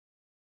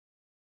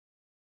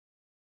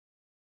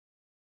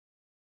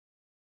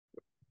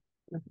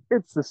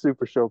It's the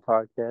Super Show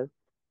podcast.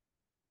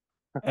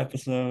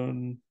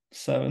 Episode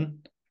 7.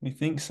 We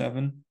think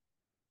 7.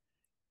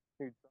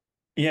 Dude,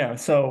 Yeah,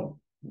 so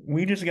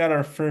we just got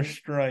our first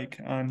strike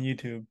on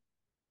YouTube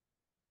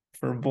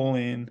for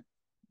bullying.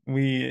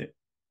 We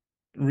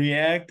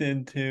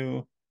reacted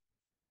to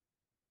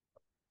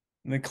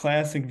the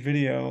classic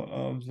video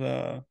of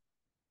the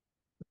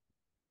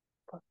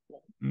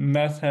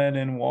meth head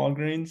in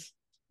Walgreens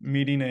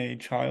meeting a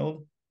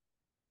child.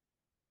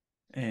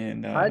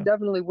 And I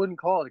definitely wouldn't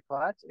call it a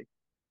classic.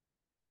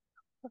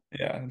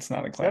 yeah, it's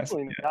not a classic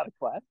Definitely yet. not a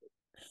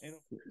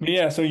classic. But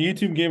yeah, so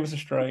YouTube gave us a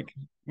strike.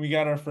 We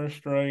got our first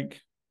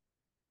strike.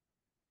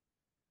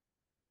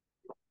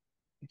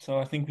 So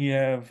I think we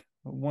have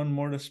one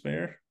more to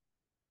spare.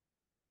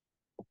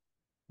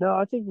 No,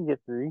 I think you get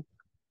three.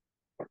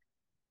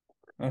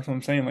 That's what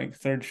I'm saying. Like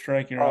third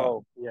strike, you're out.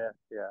 Oh, yeah,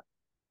 yeah.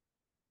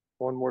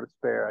 One more to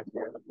spare. I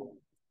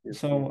can't.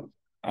 So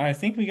I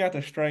think we got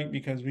the strike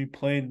because we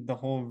played the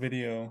whole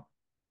video.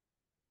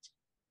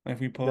 Like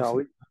we No,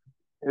 posted.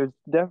 it was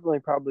definitely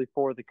probably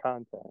for the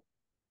content.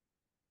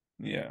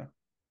 Yeah.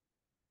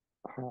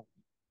 I don't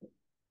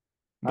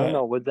But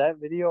know. Was that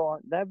video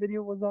on? That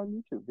video was on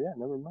YouTube. Yeah,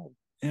 never mind.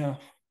 yeah,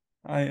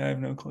 I have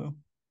no clue.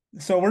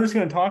 So we're just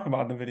gonna talk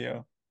about the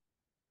video,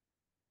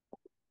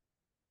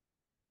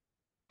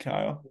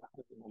 Kyle.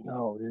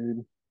 No, dude.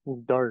 It was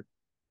dark,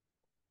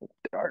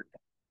 dark.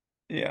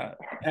 Yeah.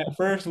 At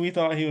first we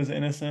thought he was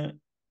innocent.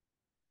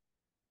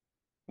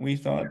 We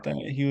thought that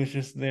he was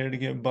just there to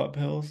get butt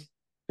pills.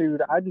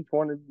 Dude, I just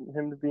wanted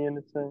him to be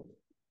innocent.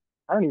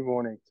 I don't even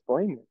want to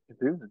explain it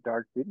because it was a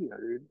dark video,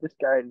 dude. This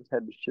guy just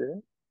had to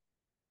shit.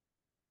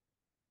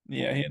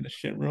 Yeah, he had the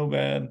shit real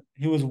bad.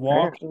 He was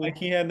walking Apparently, like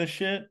he had the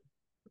shit.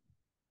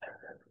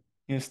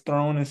 He was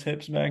throwing his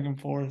hips back and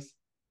forth.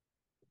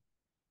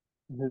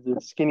 he's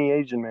a skinny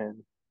Asian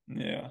man.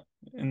 Yeah.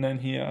 And then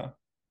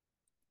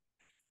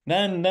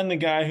then the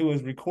guy who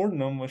was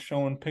recording him was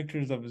showing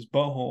pictures of his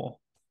butthole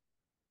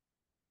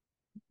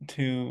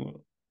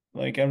to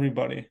like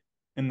everybody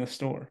in the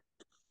store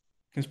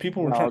because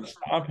people were trying No, to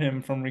stop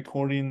him from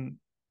recording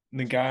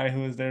the guy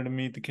who was there to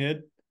meet the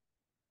kid,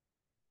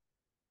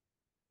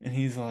 and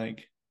he's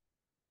like,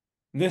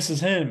 "This is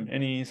him,"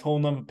 and he's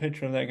holding up a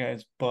picture of that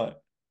guy's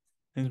butt,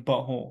 his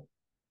butthole.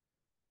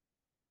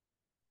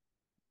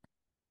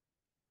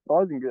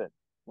 wasn't good.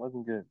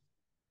 Wasn't good.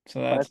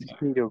 So that's Classic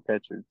pedo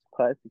catchers.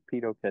 Classic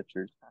pedo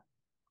catchers.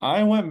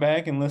 I went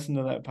back and listened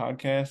to that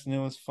podcast, and it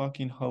was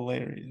fucking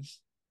hilarious.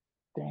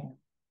 Damn.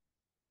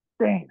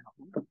 Damn.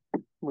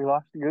 We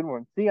lost a good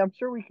one. See, I'm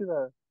sure we could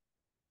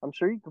I'm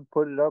sure you could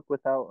put it up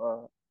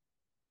without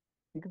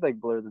you could like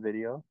blur the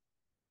video.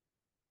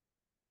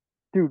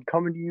 Dude,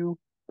 coming to you,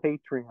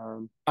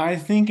 Patreon. I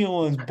think it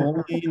was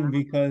bullying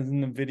because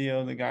in the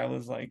video the guy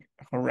was like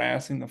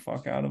harassing the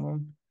fuck out of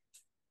him.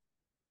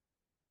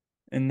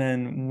 And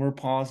then we're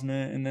pausing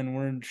it, and then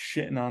we're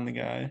shitting on the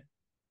guy.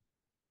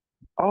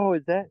 Oh,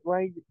 is that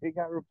why it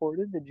got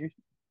reported? Did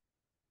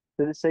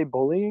it say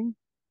bullying?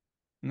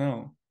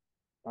 No,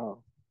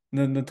 Oh.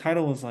 the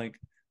title was like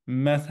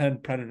meth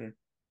head predator,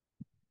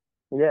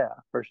 Yeah,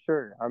 for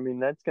sure. I mean,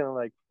 that's gonna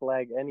like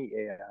flag any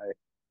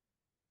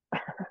AI.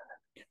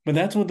 but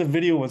that's what the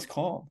video was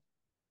called.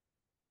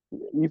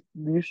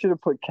 You should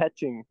have put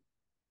catching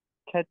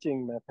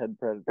meth head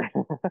predator.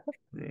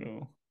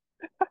 Bro,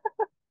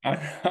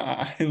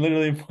 I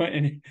literally put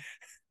in.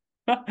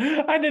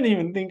 I didn't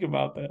even think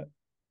about that.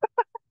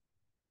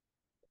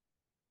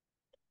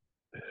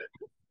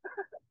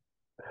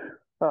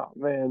 Oh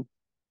man,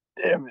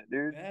 damn it,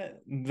 dude.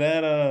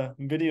 That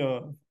video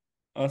of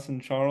us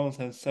and Charles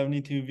has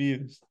 72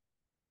 views.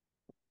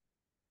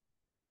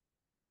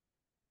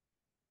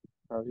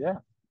 Oh yeah,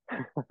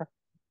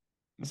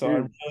 So I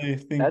dude. really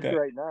think That's that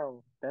right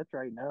now. That's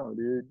right now,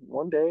 dude.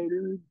 One day,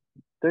 dude,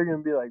 they're gonna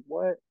be like,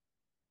 "What?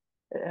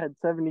 It had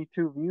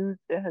 72 views.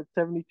 It has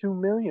 72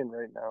 million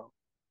right now."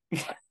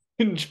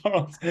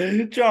 Charles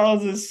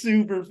Charles is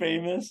super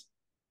famous.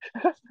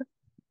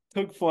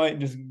 Took flight,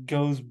 just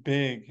goes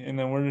big, and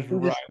then we're just He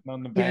just riding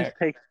on the he just back.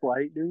 takes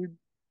flight, dude.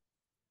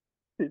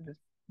 He just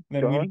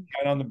Then we gone.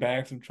 ride on the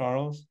backs of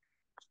Charles.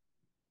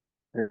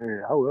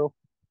 I will,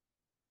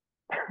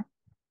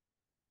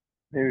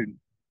 dude.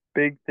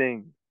 Big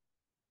things,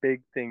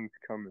 big things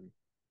coming.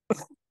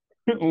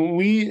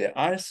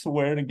 I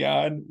swear to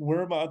God,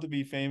 we're about to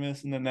be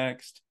famous in the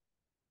next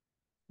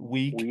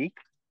week. Week,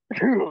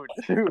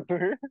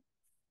 dude.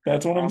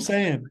 That's what I'm Um,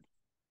 saying.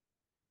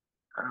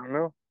 I don't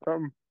know.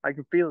 Something I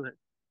can feel it.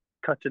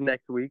 Cut to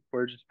next week.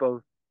 We're just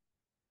both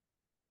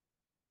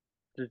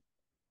just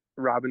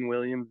Robin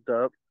Williams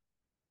up,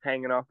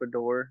 hanging off a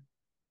door.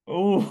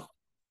 Oh,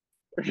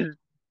 Just,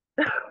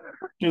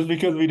 just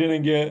because we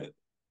didn't get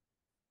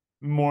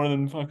more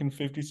than fucking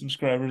 50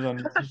 subscribers on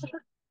YouTube.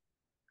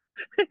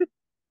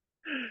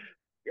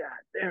 God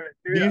damn it,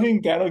 Do dude. you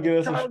think that'll get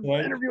us a Charles'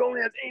 strike? interview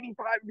only has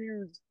 85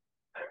 views.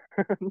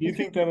 Do you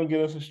think that'll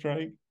get us a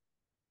strike?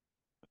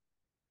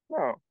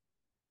 No,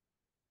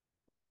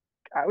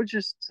 I was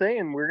just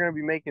saying we're gonna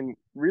be making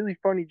really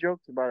funny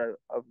jokes about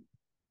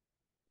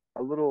a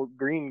a little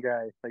green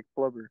guy like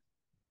Flubber.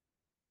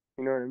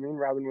 You know what I mean?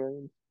 Robin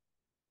Williams.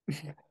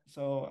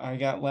 So I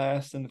got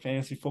last in the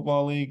fantasy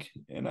football league,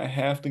 and I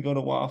have to go to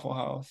Waffle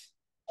House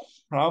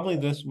probably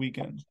this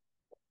weekend,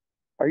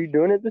 Are you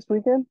doing it this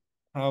weekend?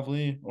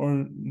 probably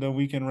or the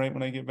weekend right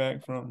when I get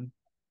back from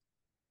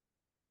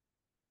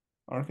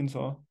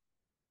Arkansas.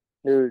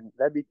 Dude,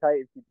 that'd be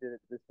tight if you did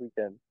it this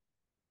weekend.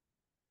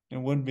 It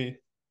would be.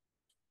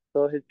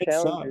 So It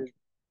sucked.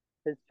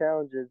 his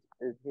challenge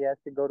is he has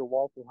to go to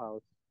Waffle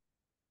House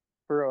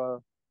for a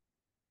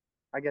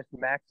I guess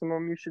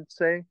maximum you should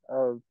say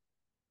of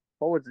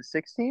what was it,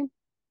 16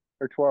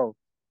 or 12?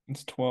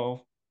 It's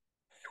 12.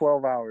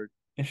 12 hours.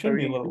 It So should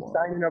be a little he's longer.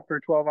 signing up for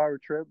a 12-hour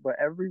trip, but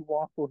every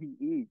waffle he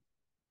eats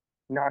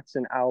knocks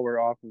an hour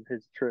off of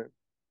his trip.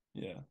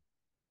 Yeah.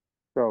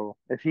 So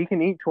if he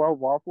can eat 12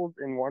 waffles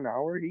in 1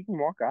 hour, he can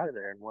walk out of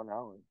there in 1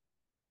 hour.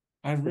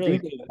 I But really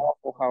these are could.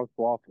 Waffle House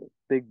waffles,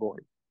 big boys.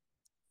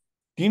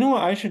 Do you know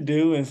what I should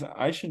do is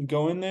I should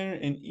go in there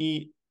and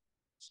eat,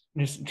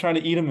 just try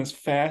to eat them as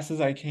fast as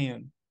I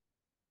can.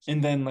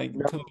 And then like to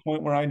the No,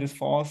 point where I just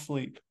fall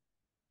asleep.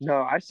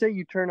 no, I say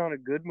you turn on a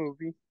good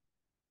movie,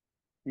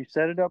 you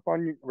set it up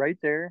on right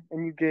there,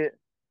 and you get,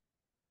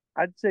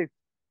 I'd say,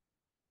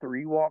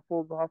 three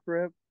waffles off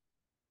rip,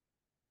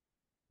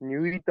 and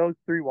you eat those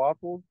three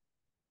waffles,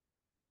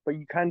 but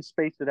you kind of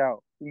space it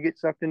out. You get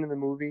sucked into the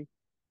movie,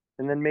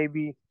 and then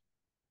maybe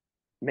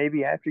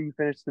after you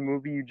finish the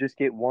movie, you just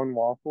get one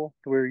waffle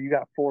to where you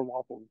got four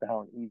waffles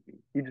down easy.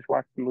 You just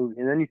watch the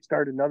movie, and then you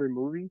start another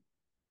movie,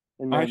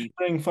 and I then should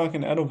bring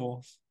fucking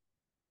edibles.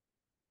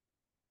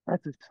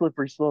 that's a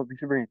slippery slope. You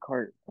should bring a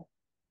cart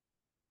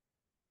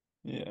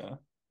Yeah.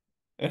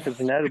 because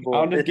an I'll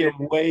edible. just get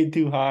way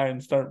too high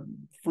and start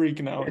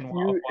freaking out If in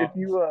Waffle you if House.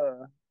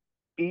 you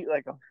eat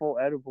like a full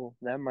edible,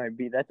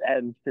 that's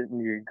adding shit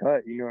into your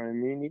gut. You know what I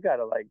mean? You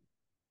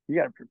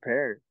gotta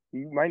prepare.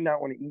 You might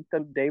not want to eat the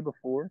day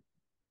before.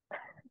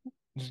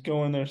 Just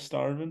go in there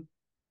starving.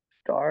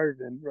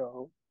 Starving,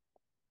 bro.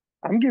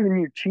 I'm giving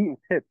you cheating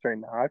tips right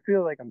now. I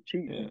feel like I'm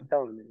cheating Yeah.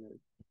 telling you this.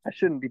 I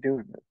shouldn't be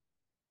doing this.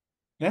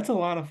 That's a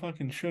lot of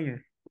fucking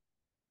sugar.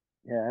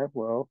 Yeah,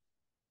 well,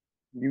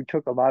 you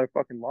took a lot of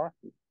fucking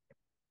losses.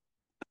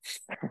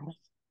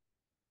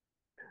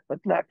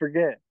 Let's not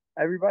forget.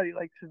 Everybody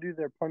likes to do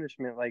their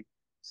punishment like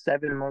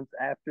 7 months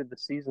after the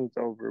season's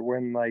over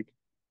when like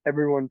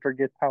everyone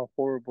forgets how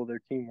horrible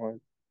their team was.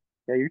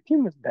 Yeah, your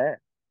team was bad.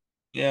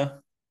 Yeah.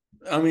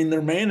 I mean,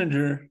 their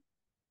manager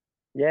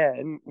Yeah,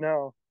 and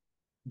no,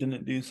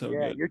 didn't do so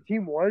yeah, good. your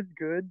team was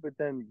good, but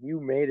then you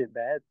made it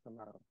bad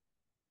somehow.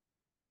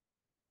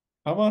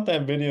 How about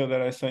that video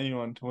that I sent you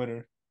on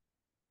Twitter?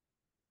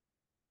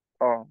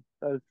 Oh,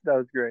 that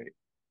was great.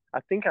 I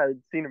think I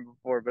had seen it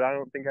before, but I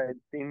don't think I had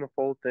seen the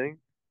full thing.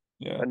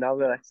 Yeah. But now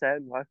that I sat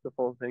and watched the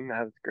full thing,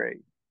 that was great.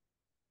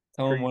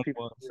 Tell For him you what it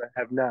people who was.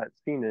 have not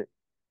seen it,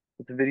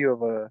 it's a video of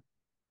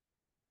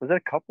was that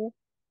a couple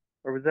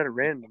or was that a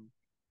random?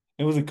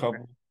 It was a Okay.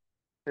 couple.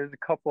 There's a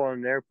couple on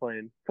an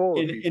airplane full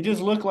of It people.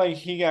 just looked like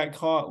he got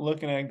caught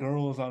looking at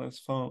girls on his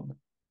phone.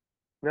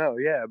 No,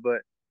 yeah,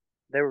 but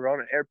they were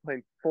on an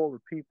airplane full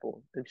of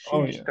people, and she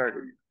Oh just yeah.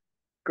 started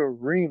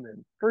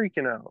screaming,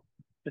 freaking out,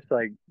 just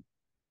like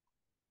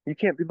you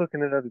can't be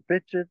looking at other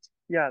bitches.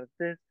 Yada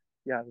this,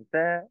 yada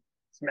that.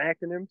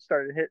 Smacking him,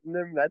 started hitting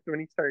him. That's when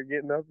he started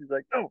getting up. He's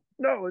like, "No,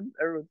 no!" And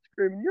everyone's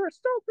screaming, "You're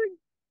assaulting!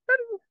 That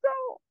is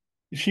assault!"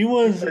 She He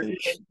was started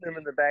punching him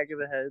in the back of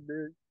the head,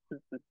 dude.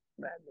 It's just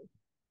madness.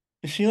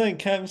 she like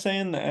kept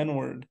saying the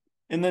N-word.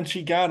 And then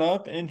she got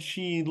up and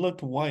she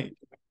looked white.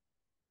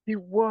 He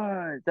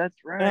was. That's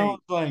And I was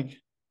right. like,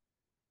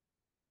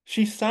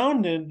 she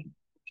sounded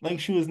like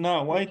she was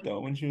not white though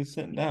when she was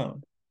sitting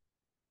down.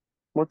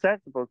 What's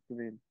that supposed to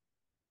mean?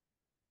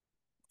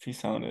 She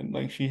sounded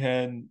like she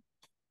had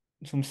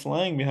some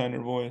slang behind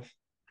her voice.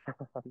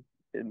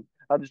 And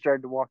I just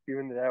tried to walk you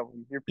into that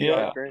one. You're PR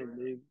Yeah. trained,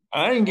 dude.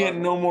 I ain't Love getting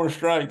it. no more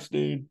strikes,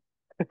 dude.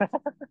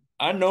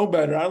 I know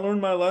better. I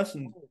learned my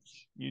lesson.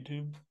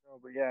 YouTube. No,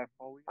 but yeah,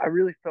 I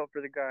really felt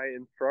for the guy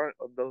in front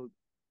of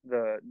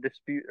the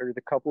dispute or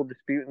the couple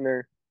disputing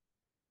the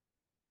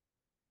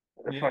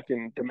Yeah.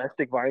 fucking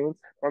domestic violence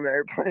on the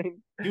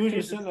airplane. He was He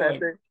just just sitting there sat like,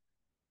 there.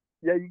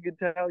 Yeah, you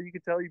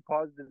could tell he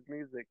paused his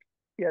music.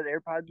 He had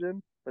AirPods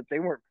in, but they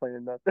weren't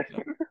playing nothing.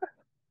 no.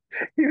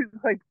 He was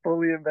like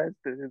fully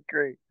invested. It's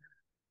great.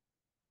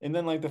 And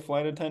then like the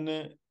flight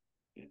attendant,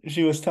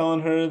 she was telling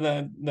her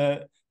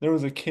that there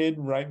was a kid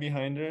right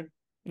behind her.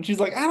 And she's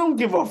like, I don't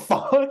give a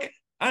fuck.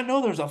 I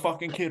know there's a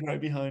fucking kid right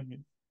behind me.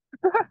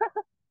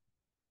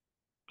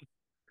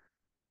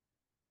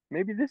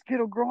 Maybe this kid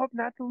will grow up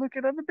not to look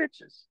at other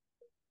bitches.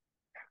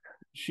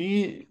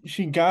 She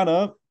got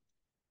up.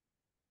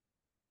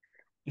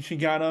 She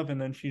got up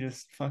and then she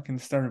just fucking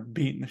started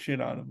beating the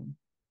shit out of him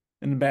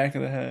in the back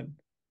of the head.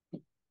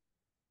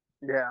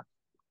 Yeah,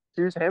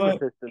 she was hammer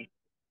But fisting.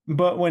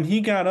 but when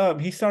he got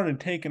up, he started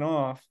taking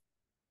off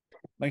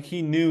like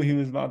he knew he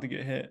was about to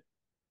get hit.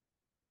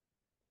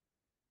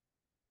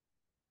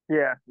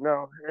 Yeah,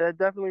 no, it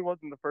definitely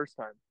wasn't the first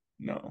time.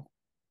 No.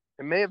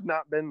 It may have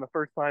not been the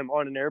first time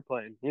on an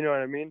airplane. You know what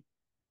I mean?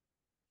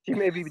 She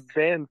may be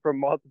banned from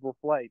multiple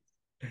flights.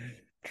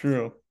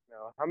 True.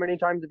 How many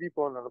times have you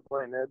flown on a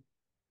plane, Ed?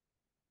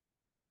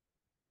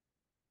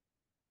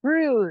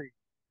 Really?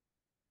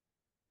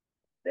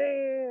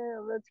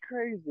 Damn, that's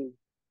crazy.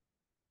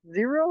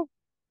 Zero?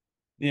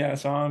 Yeah,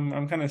 so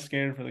I'm kind of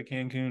scared for the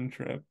Cancun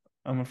trip.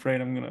 I'm afraid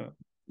I'm gonna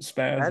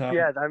spaz That's out.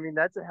 yeah. I mean,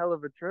 that's a hell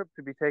of a trip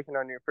to be taking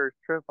on your first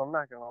trip. I'm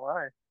not gonna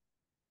lie.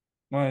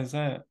 Why is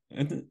that?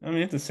 I mean,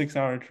 it's a 6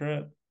 hour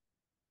trip.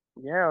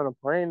 Yeah, on a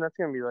plane, that's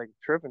gonna be like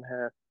a trip and a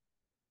half.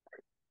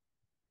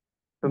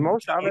 The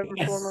most I've ever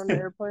flown on an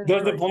airplane is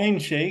Does the like, plane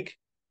shake?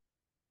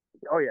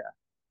 oh yeah,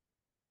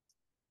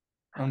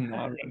 I'm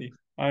not ready.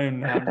 I am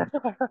not ready.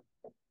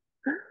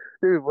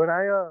 dude. When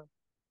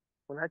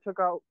I took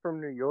out from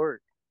New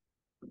York,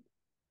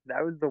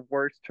 that was the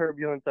worst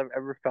turbulence I've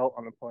ever felt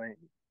on a plane.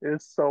 It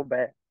was so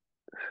bad.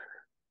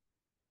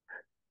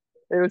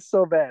 It was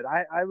so bad.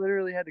 I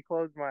literally had to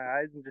close my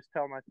eyes and just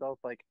tell myself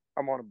like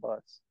I'm on a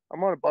bus.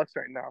 I'm on a bus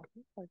right now.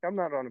 Like I'm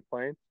not on a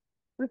plane.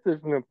 This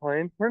isn't a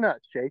plane. We're not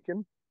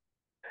shaking.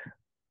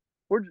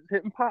 We're just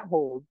hitting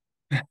potholes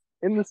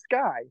in the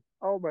sky.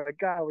 Oh my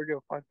god, we're gonna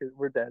fuck it.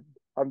 We're dead.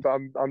 I'm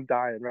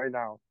dying right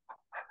now.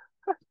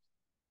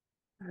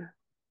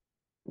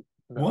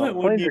 No, What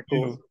would planes you are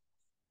cool. do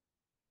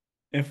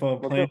if a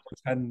What's plane up?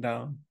 was heading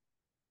down?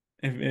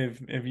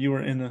 If you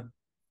were in a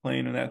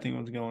plane and that thing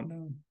was going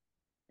down,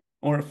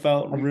 or it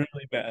felt Um, really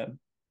bad,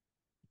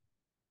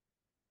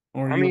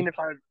 or I you mean, if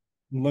I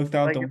looked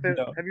out like, the if it,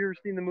 window. have you ever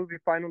seen the movie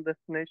Final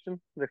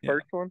Destination, the Yeah.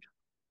 first one?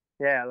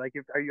 Yeah, like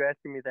if are you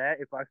asking me that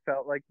if I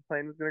felt like the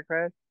plane was gonna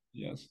crash?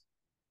 Yes.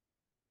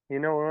 You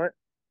know what?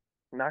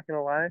 I'm not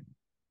gonna lie. I'm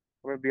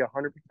gonna be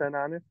 100%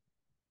 honest.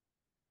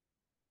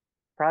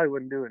 Probably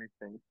wouldn't do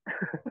anything.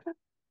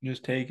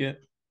 Just take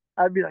it.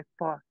 I'd be like,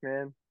 fuck,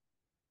 man.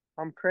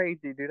 I'm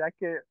crazy, dude. I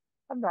can't.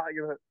 I'm not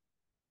gonna.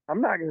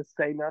 I'm not gonna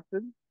say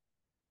nothing.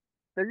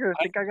 They're gonna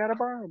think I got a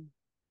bomb.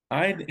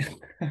 I'd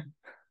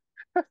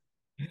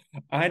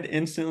I'd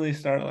instantly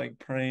start like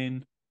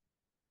praying.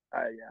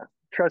 Yeah.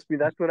 Trust me,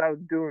 that's what I was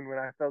doing when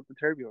I felt the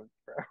turbulence,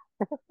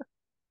 bro.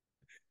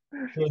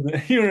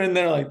 You were in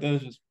there like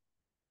this, just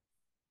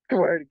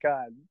Swear to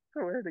God.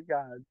 Swear to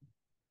God.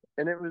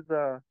 And it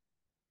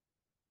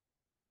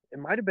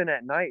might have been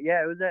at night.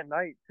 Yeah, it was at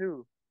night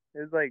too. It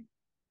was like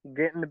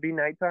getting to be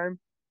nighttime.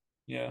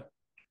 yeah.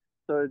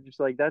 So it's just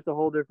like that's a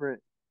whole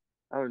different,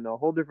 I don't know, a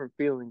whole different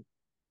feeling.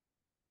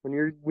 When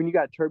you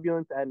got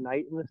turbulence at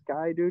night in the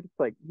sky, dude, it's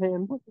like,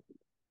 man,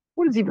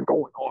 what is even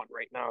going on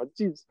right now?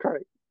 Jesus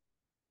Christ.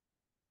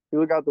 You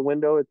look out the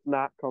window, it's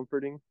not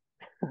comforting.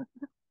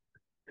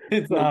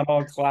 It's Like, not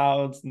all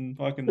clouds and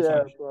fucking sun.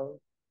 yeah, bro.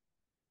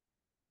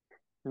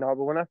 No,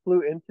 but when I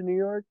flew into New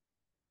York,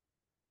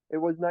 it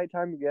was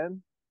nighttime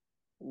again.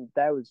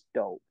 That was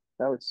dope.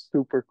 That was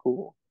super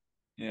cool.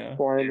 Yeah.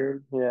 Flying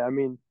in. Yeah, I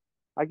mean,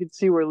 I could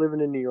see where living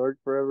in New York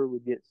forever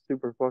would get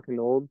super fucking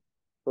old.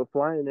 But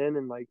flying in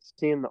and like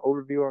seeing the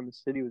overview on the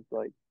city was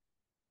like,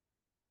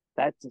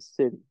 that's a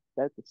city.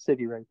 That's a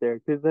city right there.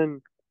 Because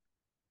then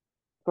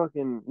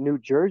fucking New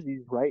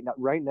Jersey's right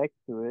next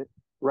to it,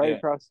 right Yeah.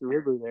 across the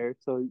river there.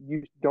 So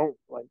you don't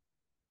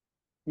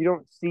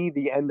see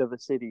the end of a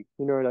city.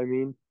 You know what I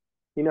mean?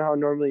 You know how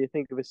normally you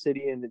think of a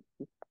city and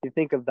you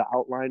think of the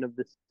outline of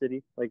the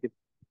city, like it's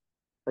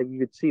like you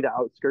could see the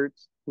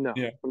outskirts. No,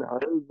 Yeah. no,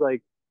 it was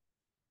like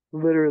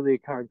literally a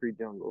concrete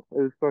jungle.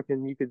 It was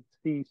fucking. You could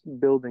see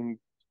buildings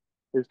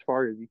as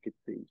far as you could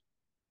see.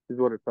 Is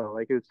what it felt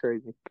like. It was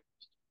crazy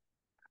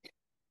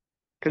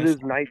because it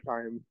That's was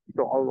nighttime,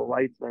 so all the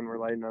lights then were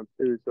lighting up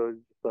too. So it was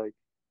just like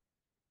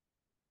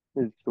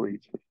it was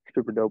sweet,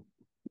 super dope.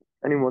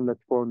 Anyone that's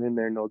flown in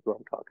there knows what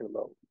I'm talking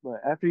about. But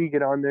after you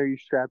get on there, you're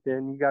strapped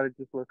in. You got to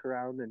just look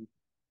around and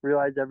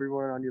realize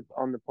everyone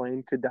on the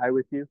plane could die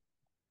with you,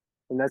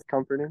 and that's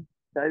comforting.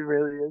 That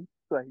really is.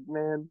 It's like,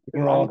 man, if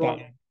we're I'm all going,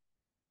 dying.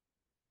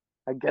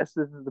 I guess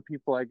this is the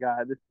people I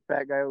got. This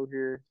fat guy over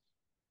here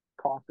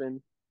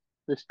coughing,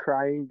 this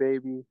crying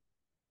baby.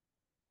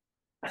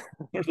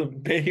 There's a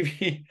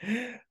baby.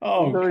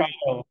 Oh, So,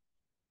 Kyle.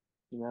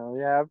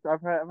 yeah,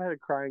 I've had a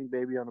crying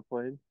baby on a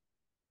plane.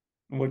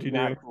 What'd you do?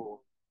 Not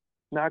cool.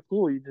 Not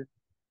cool. You just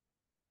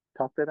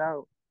tough it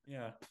out.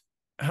 Yeah.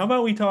 How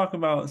about we talk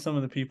about some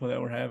of the people that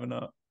we're having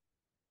up?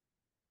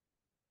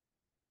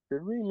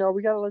 Did we? No,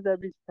 we gotta let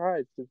that be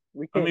surprised because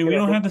we I can't mean, get we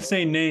our don't have hopes to up.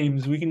 say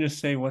names. We can just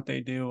say what they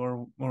do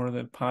or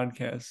the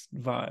podcast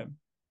vibe.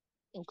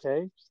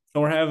 Okay.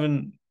 So we're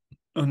having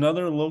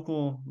another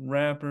local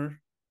rapper.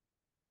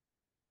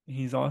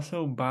 He's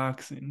also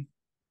boxing.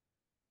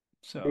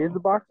 He is a So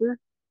boxer.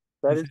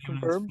 That he's is having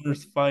his confirmed.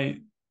 first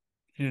fight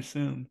here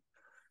soon.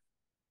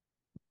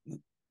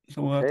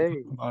 So we'll have to talk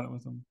Okay. about it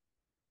with him.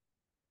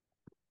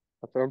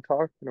 That's what I'm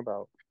talking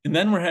about. And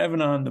then we're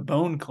having on the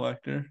Bone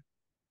Collector,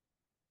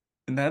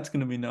 and that's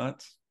gonna be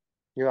nuts.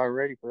 You're not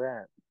ready for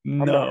that. I'm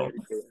not No, ready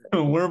for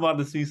that. we're about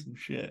to see some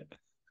shit.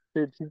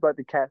 Dude, she's about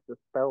to cast a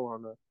spell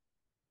on us.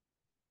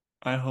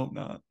 I hope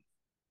not.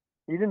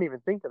 You didn't even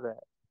think of that.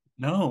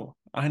 No,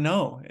 I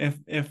know.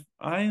 If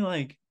I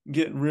like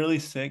get really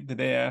sick the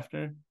day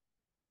after,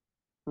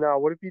 No,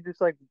 what if you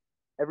just like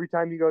every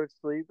time you go to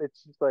sleep,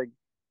 it's just like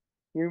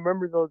you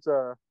remember those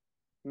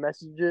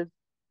messages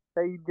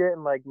that you get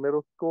in like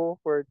middle school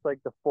where it's like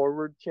the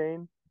forward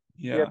chain.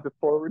 You have yeah, to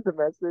forward the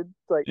message.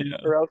 It's like, yeah.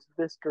 or else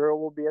this girl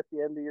will be at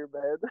the end of your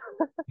bed.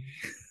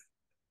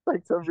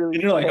 Like some And really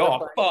you're like, oh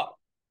terrifying. fuck,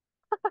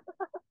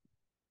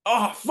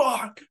 oh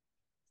fuck.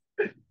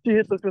 She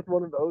hits us with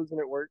one of those and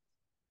it works.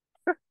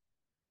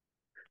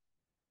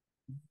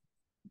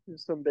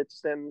 There's some bitch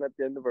standing at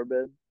the end of our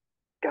bed.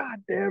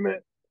 God damn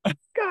it.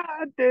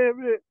 God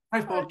damn it. I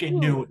I fucking knew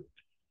knew it. it.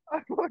 I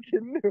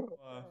fucking knew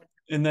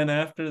it. And then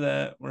after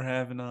that, we're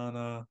having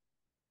on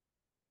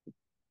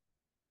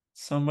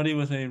somebody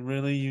with a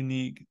really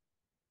unique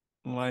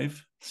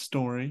life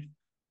story,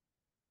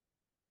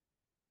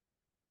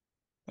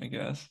 I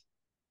guess.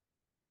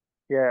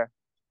 Yeah,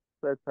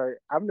 that's how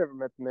I've never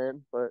met the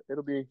man, but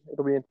it'll be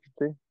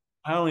interesting.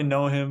 I only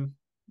know him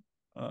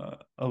a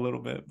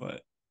little bit,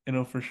 but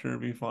it'll for sure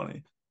be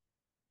funny.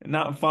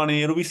 Not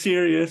funny, it'll be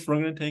serious. We're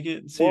gonna take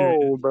it serious.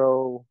 Whoa,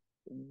 bro.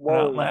 We're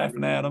not Whoa,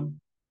 laughing at dude.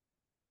 him.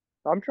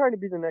 I'm trying to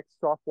be the next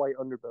soft white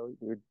underbelly,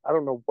 dude. I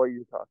don't know what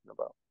you're talking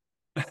about.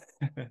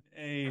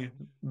 A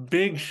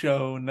big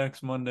show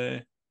next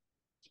Monday.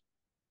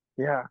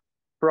 Yeah.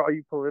 For all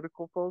you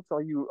political folks,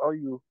 all you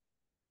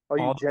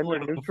All the gender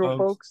political neutral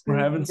folks. folks, We're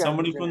dude, having you guys are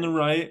somebody from the gonna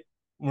right.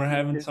 We're be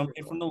having kissing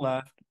somebody from yourself. the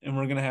left, and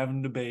we're gonna have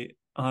them debate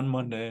on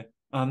Monday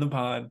on the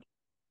pod.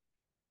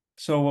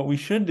 So what we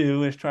should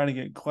do is try to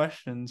get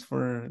questions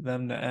for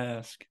them to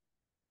ask.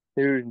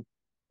 Dude,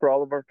 for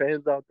all of our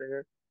fans out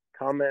there,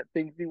 comment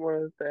things you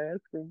want us to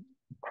ask them.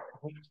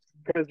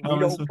 Because we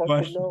Comments don't with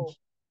fucking know. questions.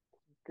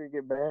 It's gonna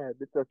get bad.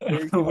 It's a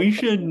very We touchy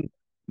should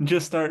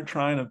just start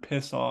trying to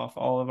piss off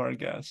all of our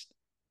guests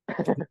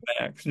to the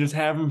max. Just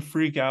have them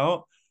freak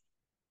out,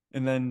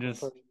 and then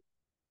just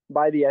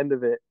by the end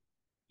of it,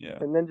 yeah,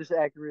 and then just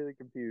act really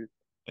confused.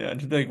 yeah,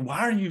 just be like, why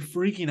are you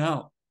freaking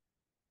out?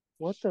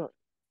 What the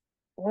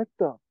what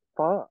the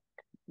fuck?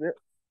 This,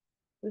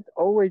 this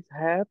always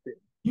happens.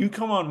 You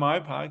come on my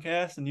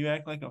podcast and you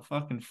act like a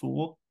fucking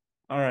fool.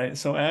 All right,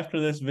 so after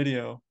this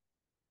video,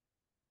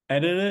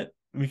 edit it.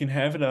 We can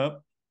have it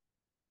up,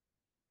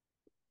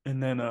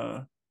 and then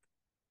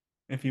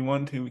if you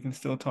want to, we can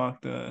still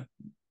talk to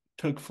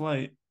Took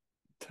Flight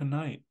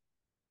tonight.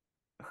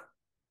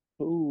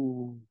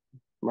 Ooh,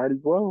 might as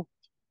well.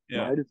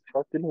 Yeah. Might as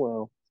fucking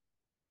well.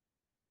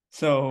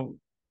 So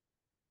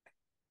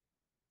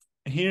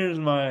here's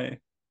my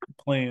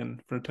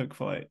plan for Took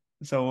Flight.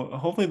 So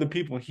hopefully the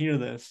people hear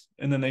this,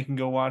 and then they can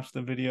go watch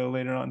the video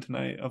later on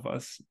tonight of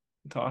us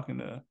talking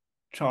to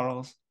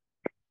Charles.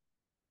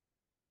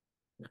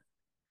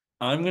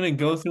 I'm gonna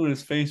go through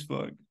his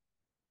Facebook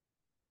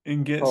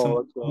and get Oh,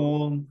 let's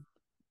go.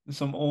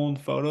 some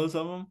old photos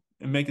of him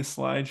and make a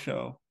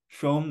slideshow.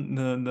 Show him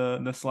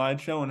the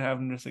slideshow and have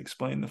him just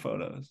explain the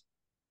photos.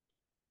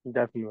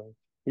 Definitely.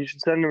 You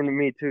should send them to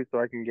me too, so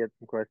I can get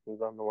some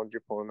questions on the ones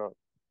you're pulling up.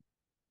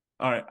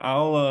 All right,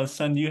 I'll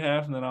send you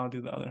half and then I'll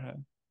do the other half.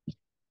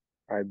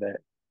 I bet.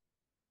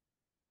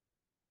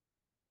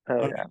 Hell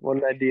yeah, Okay. what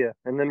an idea!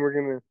 And then we're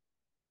gonna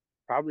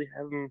probably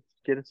have them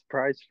get a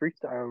surprise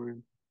freestyle.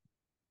 And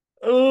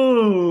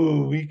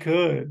Oh, we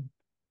could.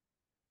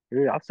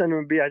 dude, I'll send them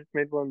a beat. I just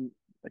made one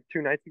like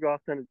 2 nights ago.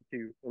 I'll send it to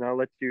you, and I'll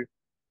let you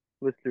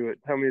listen to it.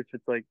 Tell me if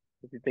it's like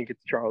if you think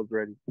it's Charles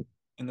ready.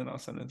 And then I'll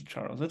send it to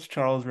Charles. It's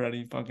Charles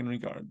ready, fucking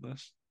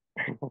regardless.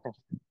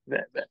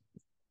 Bet.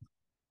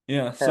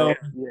 Yeah, Hell so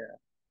yeah.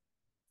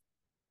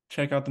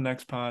 check out the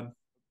next pod.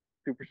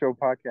 Super Show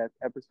Podcast,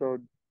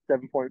 episode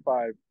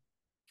 7.5.